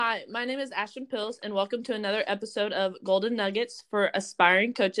Hi, my name is Ashton Pills, and welcome to another episode of Golden Nuggets for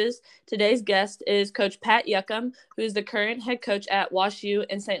Aspiring Coaches. Today's guest is Coach Pat Yuckham, who is the current head coach at Wash U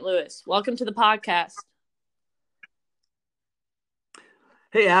in St. Louis. Welcome to the podcast.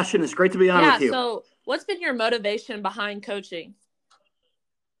 Hey, Ashton, it's great to be on with you. So what's been your motivation behind coaching?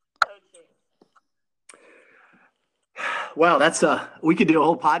 Wow, we could do a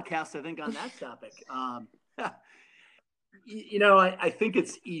whole podcast, I think, on that topic. I think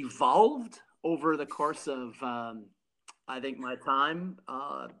it's evolved over the course of, I think, my time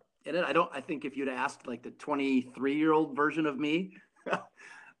in it. I think if you'd asked like the 23-year-old version of me,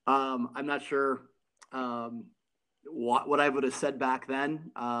 I'm not sure what I would have said back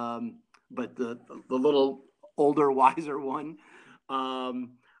then. But the little older, wiser one,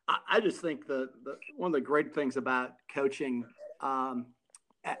 I just think one of the great things about coaching at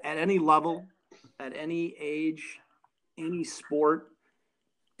any level, at any age, any sport,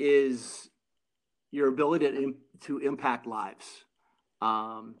 is your ability to impact lives.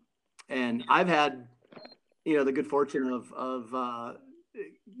 And I've had, the good fortune of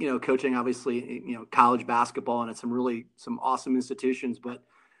coaching, obviously, college basketball and at some awesome institutions. But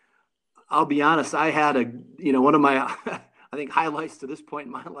I'll be honest, I had one of my, I think, highlights to this point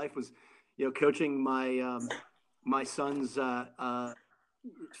in my life was, coaching my son's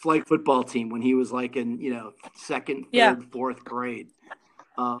flag football team when he was like in, second, third, fourth grade.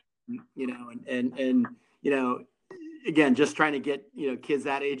 Again, just trying to get, kids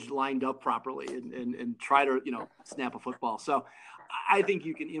that age lined up properly and try to, snap a football. So I think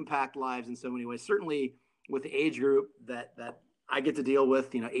you can impact lives in so many ways, certainly with the age group that I get to deal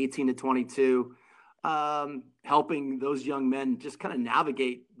with, 18 to 22, helping those young men just kind of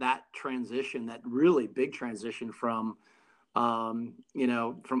navigate that transition, that really big transition from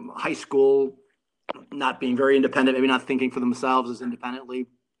high school, not being very independent, maybe not thinking for themselves as independently,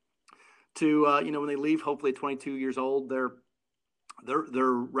 to when they leave, hopefully at 22 years old, they're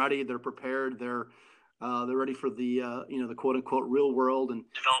ready, they're prepared, they're ready for the the quote unquote real world, and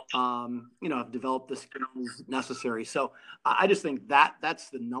have developed the skills necessary. So I just think that's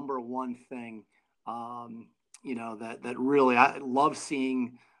the number one thing, that really I love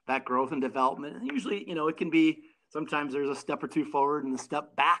seeing that growth and development. And usually, it can be, sometimes there's a step or two forward and a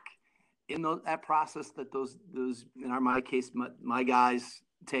step back in that process that those in my case, my guys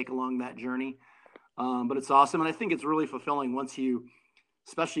take along that journey. But it's awesome. And I think it's really fulfilling once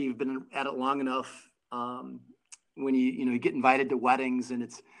especially you've been at it long enough, when you get invited to weddings and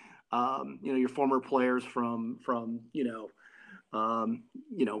it's, your former players from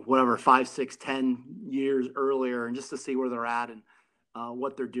whatever, 5, 6, 10 years earlier, and just to see where they're at and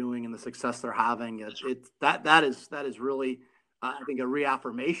what they're doing and the success they're having. That is really, I think, a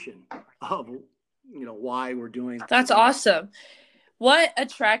reaffirmation of, why we're doing. That's awesome. What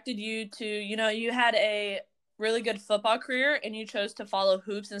attracted you to, you had a really good football career and you chose to follow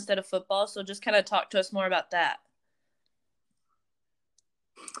hoops instead of football. So just kind of talk to us more about that.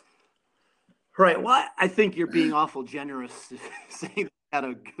 Right. Well, I think you're being awful generous saying that I had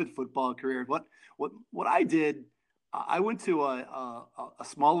a good football career. What I did, I went to a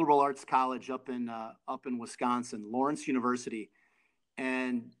small liberal arts college up in Wisconsin, Lawrence University,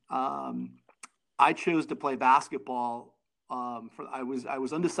 and I chose to play basketball. I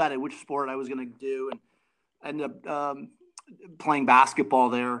was undecided which sport I was going to do, and ended up playing basketball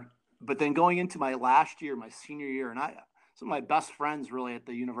there. But then going into my last year, my senior year, and some of my best friends really at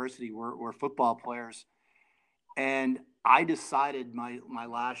the university were football players, and I decided my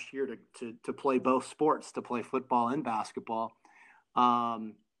last year to play both sports, to play football and basketball,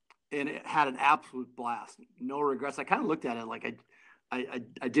 and it had an absolute blast. No regrets. I kind of looked at it like I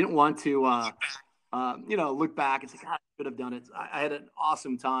didn't want to look back and say, God, I could have done it. I had an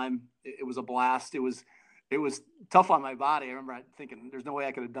awesome time. It was a blast. It was tough on my body. I remember thinking, there's no way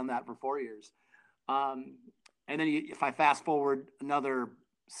I could have done that for 4 years. And then if I fast forward another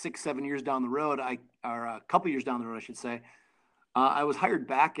 6, 7 years down the road, or a couple years down the road, I should say, I was hired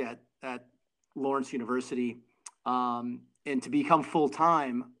back at Lawrence University, and to become full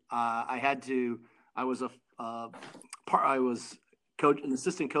time, I was an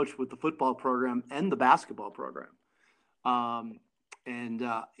assistant coach with the football program and the basketball program. Quite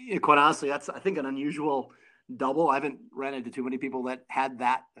honestly, that's, I think, an unusual double. I haven't ran into too many people that have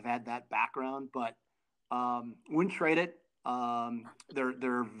had that background, but wouldn't trade it.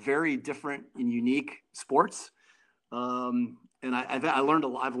 They're very different and unique sports. And I've learned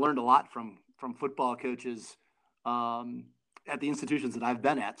a lot from football coaches at the institutions that I've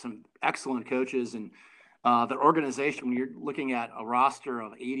been at. Some excellent coaches, and their organization, when you're looking at a roster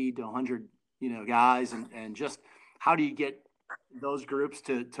of 80 to 100, guys, and just how do you get those groups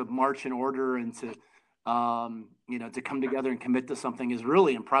to march in order and to to come together and commit to something is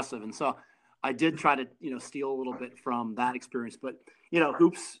really impressive. And so I did try to steal a little bit from that experience, but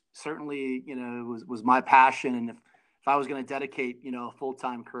hoops certainly was my passion, and if I was going to dedicate a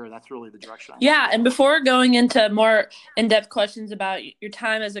full-time career, that's really the direction. Yeah, and before going into more in-depth questions about your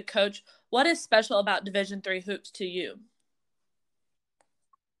time as a coach, what is special about Division III hoops to you?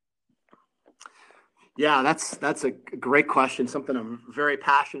 Yeah, that's a great question. Something I'm very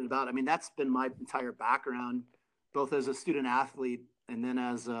passionate about. I mean, that's been my entire background, both as a student athlete and then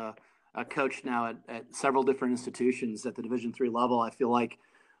as a coach now at several different institutions at the Division III level. I feel like,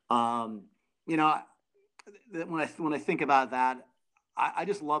 when I think about that, I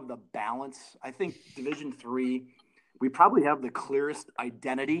just love the balance. I think Division III, we probably have the clearest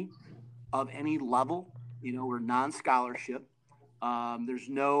identity of any level. We're non-scholarship. There's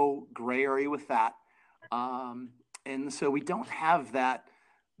no gray area with that. And so we don't have that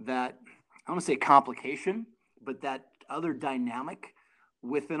I don't want to say complication, but that other dynamic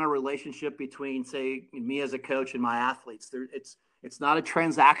within a relationship between, say, me as a coach and my athletes. It's not a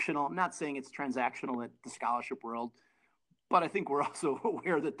transactional. I'm not saying it's transactional at the scholarship world, but I think we're also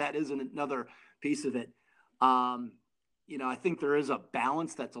aware that isn't another piece of it. I think there is a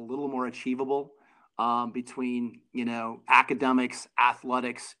balance that's a little more achievable between academics,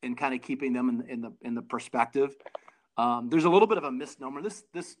 athletics, and kind of keeping them in the perspective. There's a little bit of a misnomer.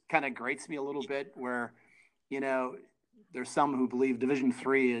 This kind of grates me a little bit, where there's some who believe Division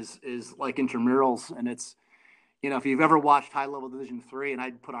III is like intramurals, and it's if you've ever watched high level Division III, and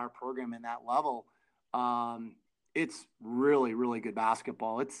I'd put our program in that level, it's really, really good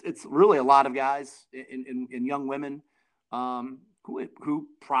basketball. It's really a lot of guys and young women who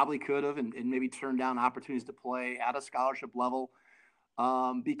probably could have and maybe turned down opportunities to play at a scholarship level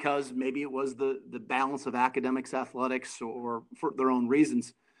because maybe it was the balance of academics, athletics, or for their own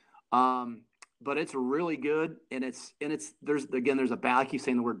reasons. But it's really good, and there's I keep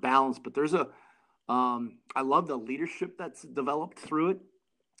saying the word balance, but there's I love the leadership that's developed through it.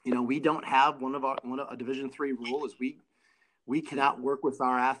 We don't have a Division III rule is we cannot work with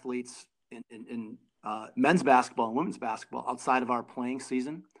our athletes in men's basketball and women's basketball outside of our playing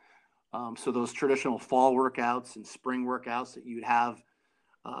season. So those traditional fall workouts and spring workouts that you'd have,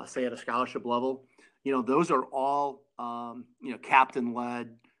 say, at a scholarship level, those are all, captain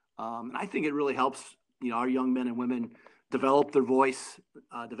led. And I think it really helps, our young men and women develop their voice,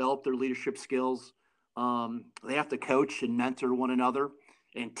 develop their leadership skills. They have to coach and mentor one another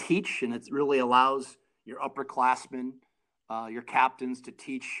and teach. And it really allows your upperclassmen, your captains to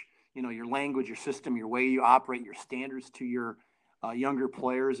teach, your language, your system, your way you operate, your standards to your younger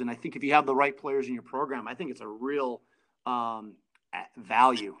players. And I think if you have the right players in your program, I think it's a real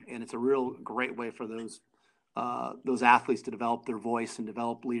value, and it's a real great way for those athletes to develop their voice and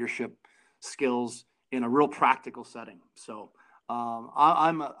develop leadership skills in a real practical setting. So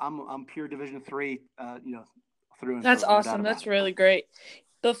I'm pure Division III, through and That's through. awesome. That's really great.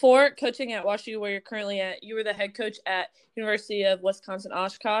 Before coaching at WashU, where you're currently at, you were the head coach at University of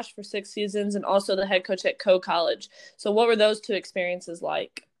Wisconsin-Oshkosh for 6 seasons and also the head coach at Coe College. So what were those two experiences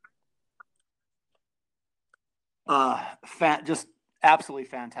like? Just absolutely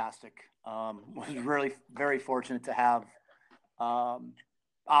fantastic. Was really very fortunate to have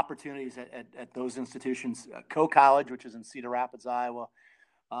opportunities at those institutions. Coe College, which is in Cedar Rapids, Iowa.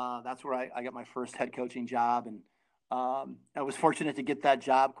 That's where I got my first head coaching job, and I was fortunate to get that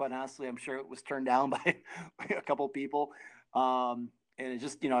job. Quite honestly, I'm sure it was turned down by a couple of people, and it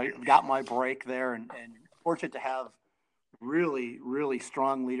just got my break there, and fortunate to have really, really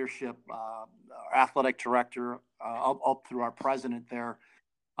strong leadership. Our athletic director, up through our president there,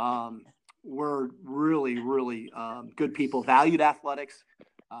 were really, really good people. Valued athletics,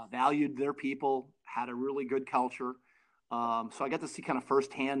 valued their people, had a really good culture. So I got to see kind of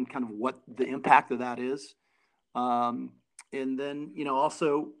firsthand kind of what the impact of that is. And then,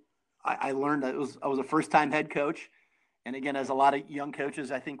 also I learned that I was a first-time head coach. And again, as a lot of young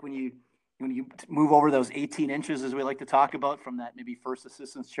coaches, I think when you move over those 18 inches, as we like to talk about, from that maybe first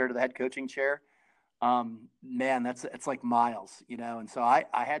assistant's chair to the head coaching chair, man, it's like miles, and so I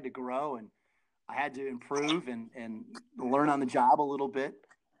had to grow, and I had to improve and learn on the job a little bit.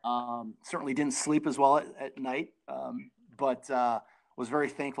 Certainly didn't sleep as well at night, but was very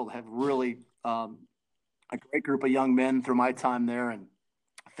thankful to have really a great group of young men through my time there, and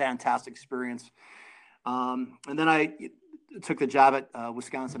a fantastic experience. And then I took the job at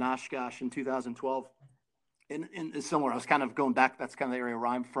Wisconsin-Oshkosh in 2012. And similar, I was kind of going back. That's kind of the area where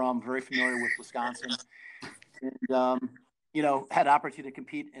I'm from. Very familiar with Wisconsin, and had opportunity to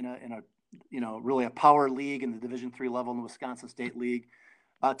compete in really a power league in the Division III level in the Wisconsin State League.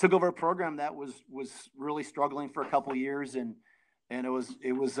 Took over a program that was really struggling for a couple of years, and it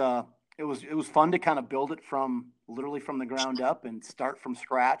was fun to kind of build it literally from the ground up and start from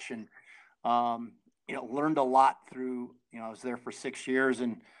scratch, and learned a lot through. I was there for 6 years,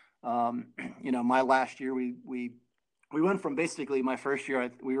 and my last year we went from basically my first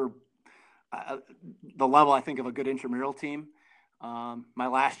year we were the level I think of a good intramural team. My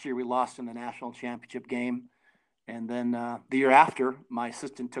last year we lost in the national championship game. And then the year after, my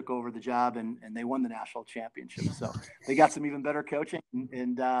assistant took over the job, and they won the national championship. So they got some even better coaching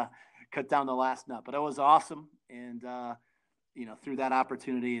and cut down the last nut. But it was awesome, and through that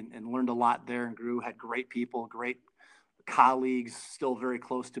opportunity and learned a lot there and grew. Had great people, great colleagues, still very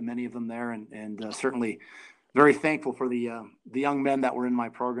close to many of them there, and certainly very thankful for the young men that were in my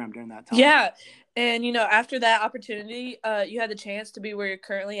program during that time. Yeah. And, after that opportunity, you had the chance to be where you're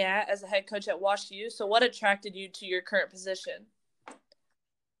currently at as a head coach at WashU. So what attracted you to your current position?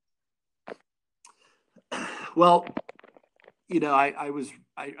 Well,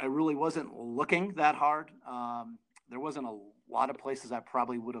 I really wasn't looking that hard. There wasn't a lot of places I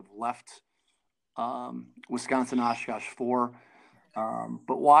probably would have left Wisconsin Oshkosh for.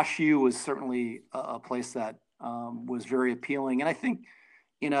 But WashU was certainly a place that was very appealing. And I think,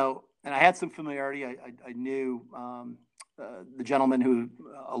 and I had some familiarity. I knew the gentleman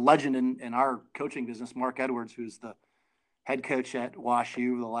a legend in our coaching business, Mark Edwards, who's the head coach at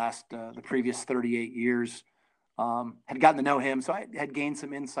WashU the previous 38 years. Had gotten to know him. So I had gained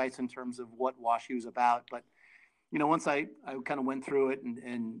some insights in terms of what WashU is about. But, once I kind of went through it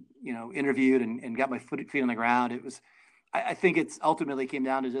and interviewed and got my feet on the ground, it was, I think it's ultimately came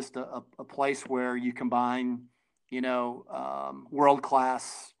down to just a place where you combine,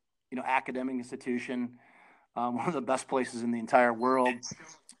 world-class, academic institution, one of the best places in the entire world,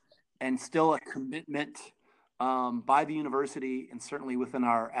 and still a commitment by the university and certainly within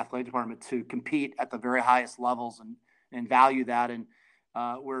our athletic department to compete at the very highest levels and value that. And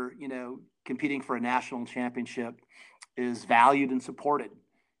we're, competing for a national championship is valued and supported.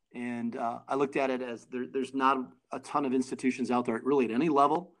 And I looked at it as there's not a ton of institutions out there really at any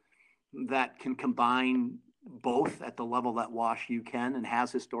level that can combine both at the level that WashU can and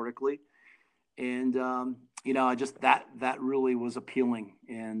has historically. And, I just that really was appealing.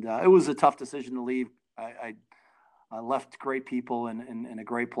 And it was a tough decision to leave. I left great people in a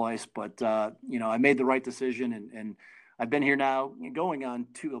great place, but, I made the right decision. And I've been here now going on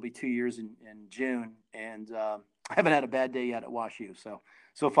it'll be 2 years in June. And I haven't had a bad day yet at WashU.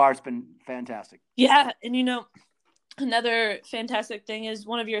 So far, it's been fantastic. Yeah. And, another fantastic thing is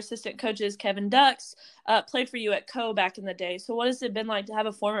one of your assistant coaches, Kevin Dux, played for you at Co back in the day. So what has it been like to have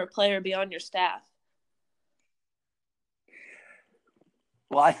a former player be on your staff?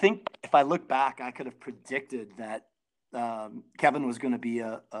 Well, I think if I look back, I could have predicted that Kevin was going to be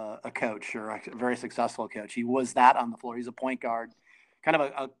a coach or a very successful coach. He was that on the floor. He's a point guard. Kind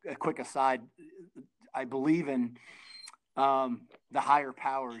of a quick aside, I believe in the higher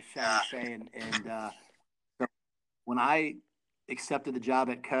powers, shall we say, and when I accepted the job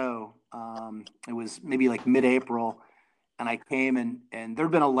at Co, it was maybe like mid-April, and I came and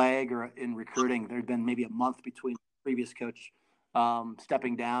there'd been a lag in recruiting. There'd been maybe a month between the previous coach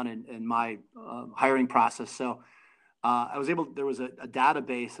stepping down and my hiring process. So I was there was a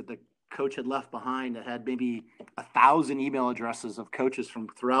database that the coach had left behind that had maybe 1,000 email addresses of coaches from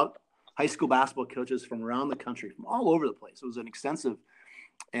throughout high school basketball coaches from around the country, from all over the place. It was an extensive,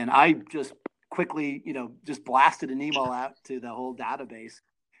 and I just quickly, just blasted an email out to the whole database,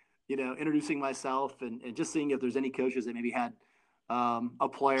 introducing myself and just seeing if there's any coaches that maybe had a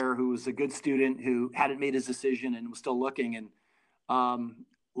player who was a good student who hadn't made his decision and was still looking. And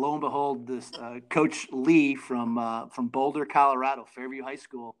lo and behold, this Coach Lee from Boulder, Colorado, Fairview High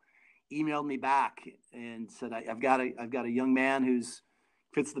School, emailed me back and said, I've got a young man who's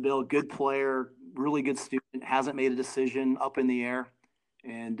fits the bill, good player, really good student, hasn't made a decision, up in the air.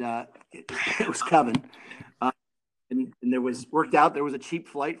 And it was Kevin. And there was a cheap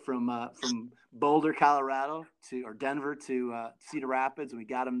flight from Boulder, Colorado or Denver to Cedar Rapids. And we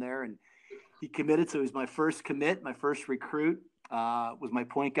got him there and he committed. So he was my first commit, my first recruit, was my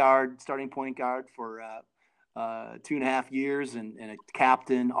starting point guard for 2.5 years and a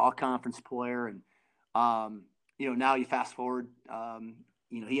captain, all conference player. And, now you fast forward,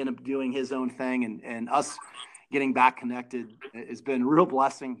 he ended up doing his own thing and us getting back connected has been a real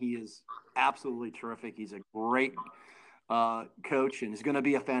blessing. He is absolutely terrific. He's a great coach and is going to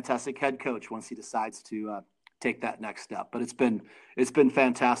be a fantastic head coach once he decides to take that next step. But it's been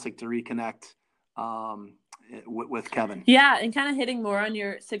fantastic to reconnect. with Kevin. Yeah, and kind of hitting more on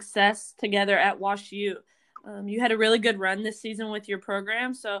your success together at Wash U. You had a really good run this season with your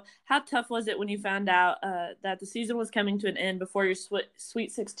program. So how tough was it when you found out that the season was coming to an end before your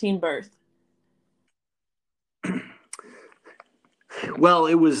Sweet 16 berth? Well,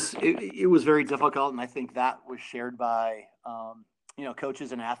 it was very difficult, and I think that was shared by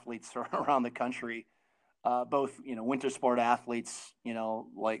coaches and athletes around the country, both winter sport athletes,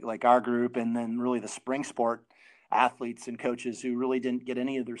 like our group, and then really the spring sport athletes and coaches who really didn't get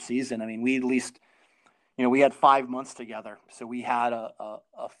any of their season. I mean, we at least we had 5 months together, so we had a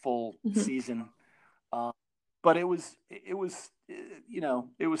full season. But it was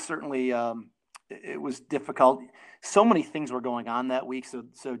certainly it was difficult. So many things were going on that week.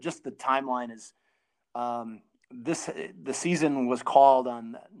 So just the timeline is the season was called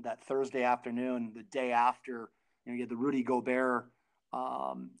on that Thursday afternoon, the day after you had the Rudy Gobert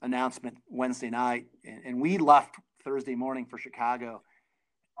announcement Wednesday night, and we left Thursday morning for Chicago,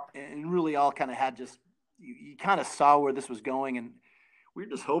 and really all kind of had just you kind of saw where this was going, and we were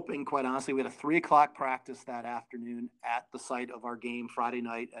just hoping, quite honestly. We had a 3:00 practice that afternoon at the site of our game Friday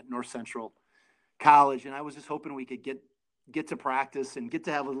night at North Central College, and I was just hoping we could get to practice and get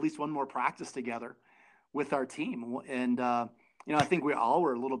to have at least one more practice together with our team. And I think we all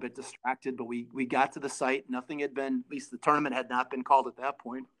were a little bit distracted, but we got to the site. Nothing had been, at least the tournament had not been called at that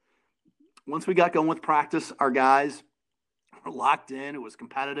point. Once we got going with practice, our guys were locked in. It was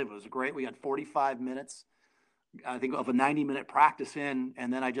competitive. It was great. We had 45 minutes, I think, of a 90-minute practice in,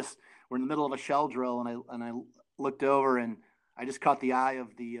 and then we're in the middle of a shell drill, and I looked over, and I just caught the eye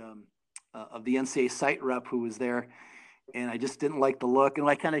of the NCAA site rep who was there, and I just didn't like the look, and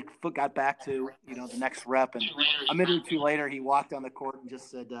I kind of got back to the next rep, and a minute or two later, he walked on the court and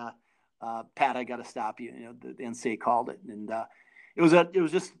just said, "Pat, I got to stop you." The NCAA called it, and it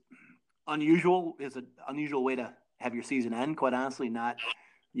was just unusual. It's an unusual way to have your season end, quite honestly. Not.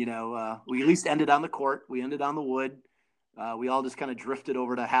 We at least ended on the court. We ended on the wood. We all just kind of drifted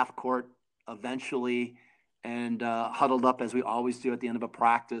over to half court eventually and huddled up as we always do at the end of a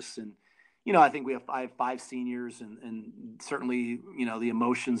practice. And, I think I have 5 seniors and certainly, the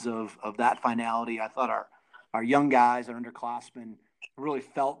emotions of that finality. I thought our young guys, our underclassmen really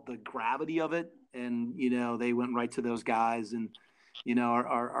felt the gravity of it. And, they went right to those guys and,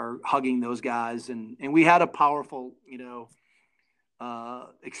 are hugging those guys. And we had a powerful,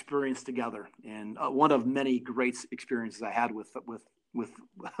 experience together, and one of many great experiences I had with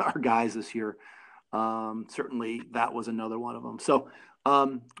our guys this year. Certainly, that was another one of them. So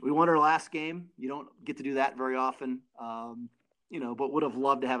we won our last game. You don't get to do that very often, but would have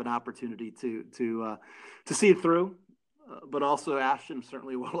loved to have an opportunity to see it through. But also, Ashton,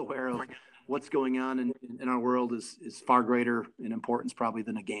 certainly well aware of what's going on in our world is far greater in importance probably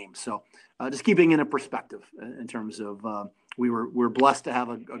than a game. So just keeping it in perspective in terms of we're blessed to have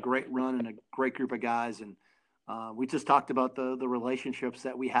a great run and a great group of guys. And we just talked about the relationships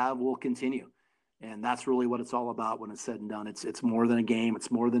that we have will continue. And that's really what it's all about when it's said and done. It's more than a game. It's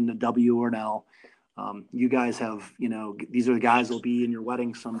more than a W or an L. You guys have, these are the guys that will be in your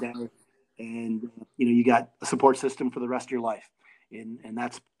wedding someday. And, you got a support system for the rest of your life. And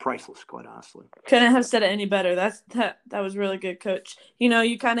that's priceless, quite honestly. Couldn't have said it any better. That was really good, Coach.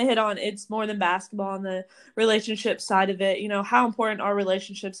 You kind of hit on it's more than basketball on the relationship side of it. How important are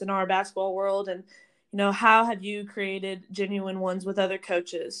relationships in our basketball world, and how have you created genuine ones with other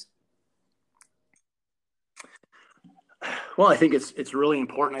coaches? Well, I think it's really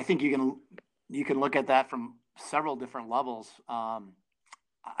important. I think you can look at that from several different levels.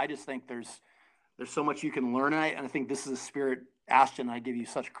 I just think there's so much you can learn, and I think this is a spirit. Ashton, I give you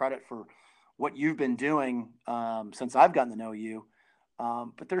such credit for what you've been doing since I've gotten to know you.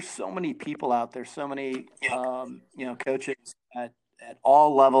 But there's so many people out there, so many coaches at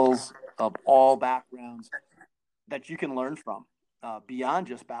all levels of all backgrounds that you can learn from beyond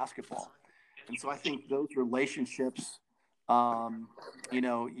just basketball. And so I think those relationships,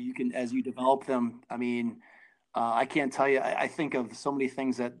 you can, as you develop them. I mean, I can't tell you. I think of so many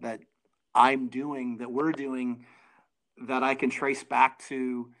things that I'm doing, that we're doing, that I can trace back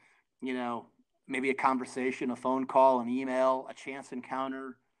to, maybe a conversation, a phone call, an email, a chance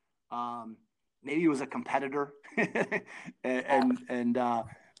encounter. Maybe it was a competitor and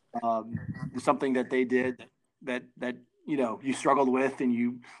something that they did that you struggled with and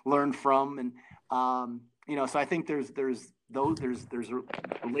you learned from. And, so I think there's a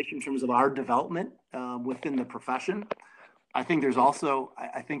relation in terms of our development within the profession. I think there's also,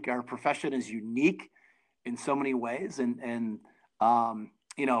 I think our profession is unique in so many ways. And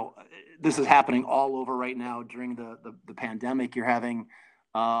this is happening all over right now during the pandemic. You're having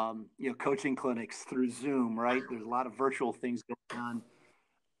coaching clinics through Zoom, right? There's a lot of virtual things going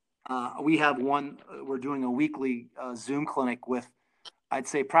on. We have one, we're doing a weekly Zoom clinic with, I'd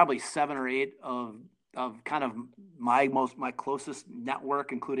say probably 7 or 8 of kind of my closest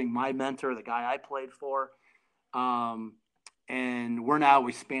network, including my mentor, the guy I played for. And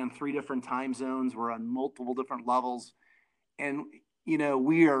we span 3 different time zones. We're on multiple different levels. And,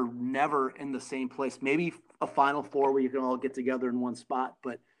 we are never in the same place. Maybe a Final Four where you can all get together in one spot.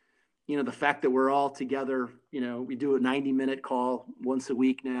 But, the fact that we're all together, we do a 90-minute call once a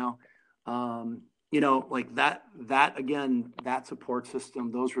week now. Like that again, that support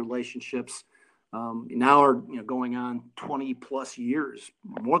system, those relationships now are, going on 20 plus years,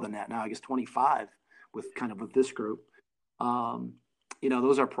 more than that now, I guess 25 with this group.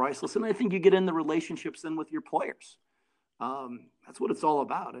 Those are priceless. And I think you get in the relationships then with your players. That's what it's all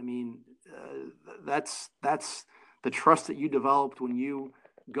about. I mean, that's the trust that you developed when you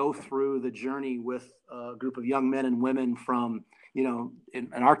go through the journey with a group of young men and women from, in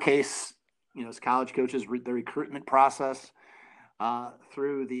our case, as college coaches, the recruitment process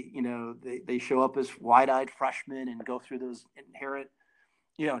through they show up as wide-eyed freshmen and go through those inherent,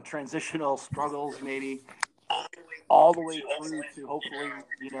 transitional struggles, maybe all the way through to hopefully,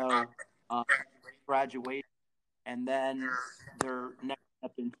 graduate, and then their next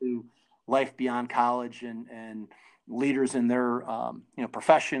step into life beyond college and leaders in their,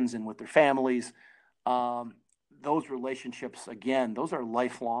 professions and with their families. Those relationships, again, those are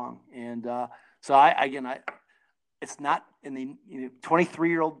lifelong. And so it's not in the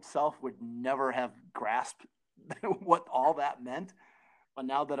 23-year-old self would never have grasped what all that meant. But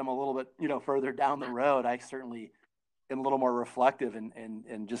now that I'm a little bit, further down the road, I certainly am a little more reflective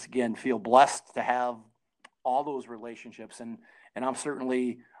and just, again, feel blessed to have all those relationships. And I'm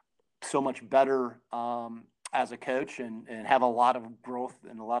certainly so much better as a coach and have a lot of growth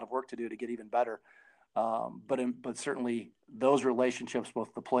and a lot of work to do to get even better. But certainly those relationships,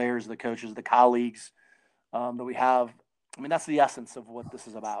 both the players, the coaches, the colleagues that we have, I mean, that's the essence of what this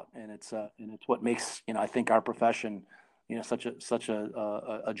is about. And it's what makes, I think our profession, such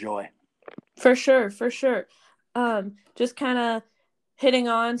a joy. For sure. Just kind of hitting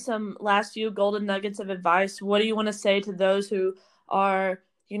on some last few golden nuggets of advice. What do you want to say to those who are,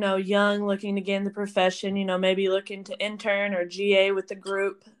 young, looking to get in the profession, maybe looking to intern or GA with the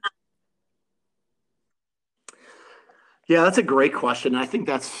group? Yeah, that's a great question. I think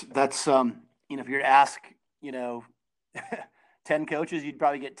that's if you're to ask, 10 coaches, you'd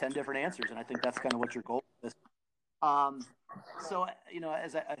probably get 10 different answers. And I think that's kind of what your goal is. So,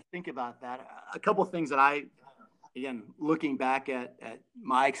 as I think about that, a couple of things that again, looking back at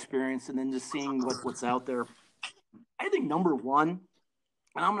my experience and then just seeing what's out there, I think number one,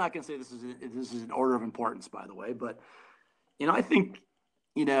 and I'm not going to say this is an order of importance, by the way, but, I think,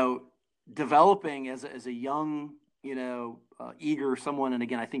 developing as a young, eager someone, and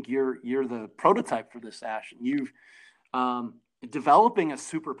again, I think you're the prototype for this, Ash, and you've developing a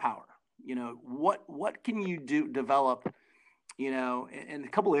superpower. What can you develop, in a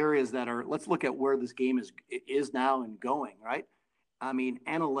couple areas that are, let's look at where this game is now and going, right? I mean,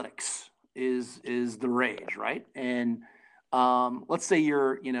 analytics is the rage, right? And let's say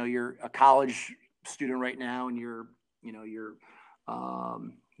you're a college student right now and you're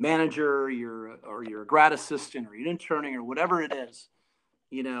manager, you're a grad assistant or you're interning or whatever it is,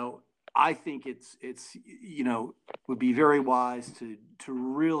 I think it's would be very wise to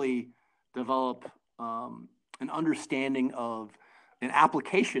really develop an understanding of an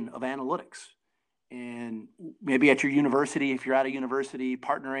application of analytics. And maybe at your university, if you're at a university,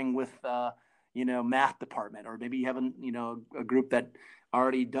 partnering with math department, or maybe you have a group that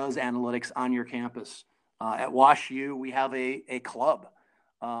already does analytics on your campus. At WashU, we have a club,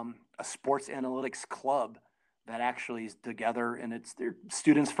 a sports analytics club that actually is together, and they're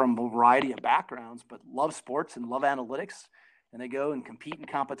students from a variety of backgrounds, but love sports and love analytics, and they go and compete in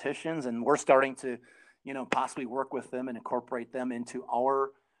competitions, and we're starting to, possibly work with them and incorporate them into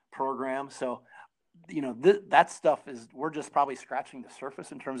our program. So, that stuff we're just probably scratching the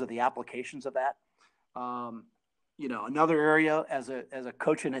surface in terms of the applications of that. Another area as a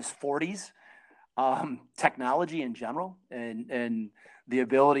coach in his 40s, technology in general, and the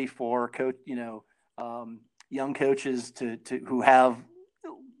ability for coach, young coaches to who have,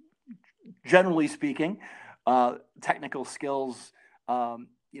 generally speaking, technical skills,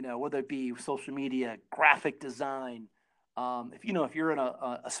 whether it be social media, graphic design. If you're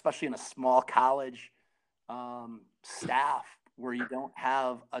especially in a small college staff where you don't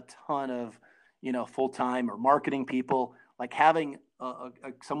have a ton of, full-time or marketing people, like having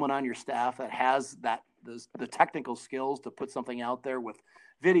someone on your staff that has that the technical skills to put something out there with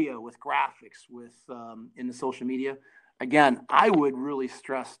video, with graphics, with in the social media. Again, I would really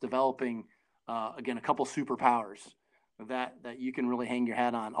stress developing again a couple superpowers that you can really hang your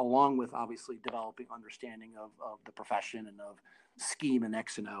hat on, along with obviously developing understanding of the profession and of scheme and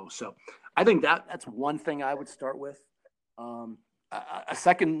X and O. So I think that's one thing I would start with. A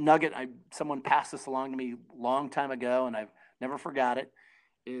second nugget, someone passed this along to me a long time ago, and I've never forgot it,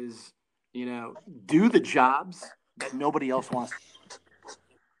 is, do the jobs that nobody else wants to do.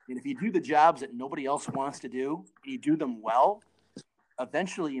 And if you do the jobs that nobody else wants to do, and you do them well,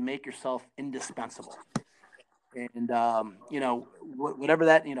 eventually you make yourself indispensable. And, whatever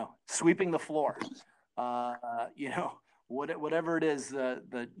that, sweeping the floor, whatever it is,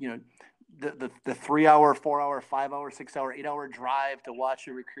 the 3 hour, 4 hour, 5 hour, 6 hour, 8 hour drive to watch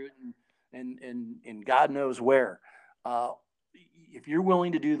a recruit and God knows where. If you're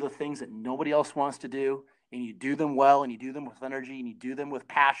willing to do the things that nobody else wants to do, and you do them well, and you do them with energy, and you do them with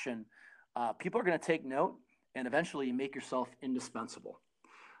passion, people are going to take note, and eventually you make yourself indispensable.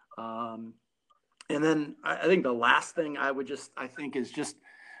 And then I think the last thing I've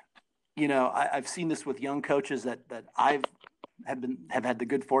seen this with young coaches that have had the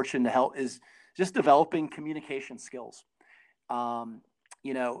good fortune to help, is just developing communication skills. And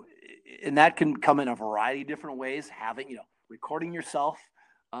that can come in a variety of different ways. Having, recording yourself,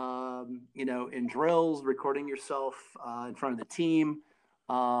 in drills, recording yourself in front of the team.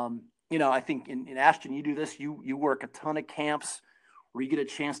 I think in Ashton, you do this. You work a ton of camps where you get a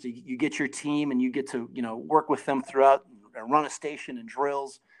chance to you get your team and you get to work with them throughout and run a station and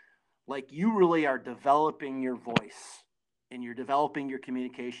drills. Like, you really are developing your voice and you're developing your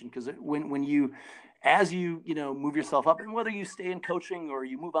communication, because when you as you move yourself up, and whether you stay in coaching or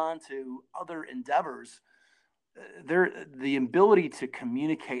you move on to other endeavors, the ability to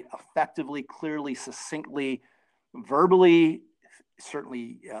communicate effectively, clearly, succinctly, verbally,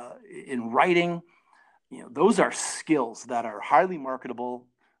 certainly in writing, those are skills that are highly marketable,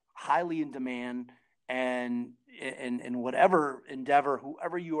 highly in demand, and whatever endeavor,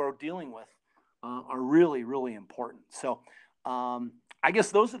 whoever you are dealing with, are really, really important. So I guess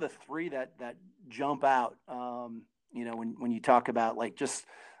those are the three that jump out, when you talk about just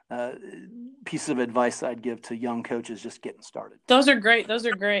pieces of advice I'd give to young coaches just getting started. Those are great.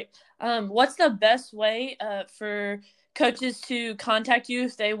 What's the best way for coaches to contact you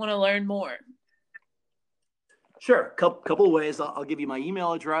if they want to learn more? Sure. Couple of ways. I'll give you my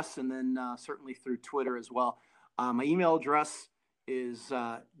email address, and then certainly through Twitter as well. My email address is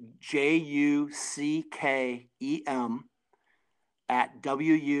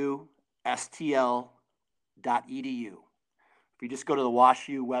juckem@wustl.edu. If you just go to the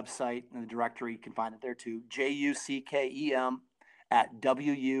WashU website in the directory, you can find it there too.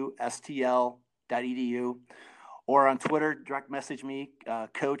 juckem@wustl.edu, or on Twitter, direct message me,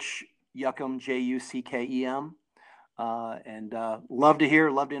 Coach Yuckem, JUCKEM. And love to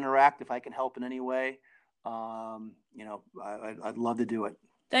interact if I can help in any way. I'd love to do it.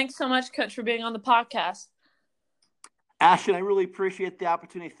 Thanks so much, Coach, for being on the podcast. Ashton, I really appreciate the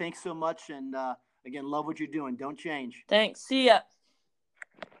opportunity. Thanks so much. And again, love what you're doing. Don't change. Thanks. See ya.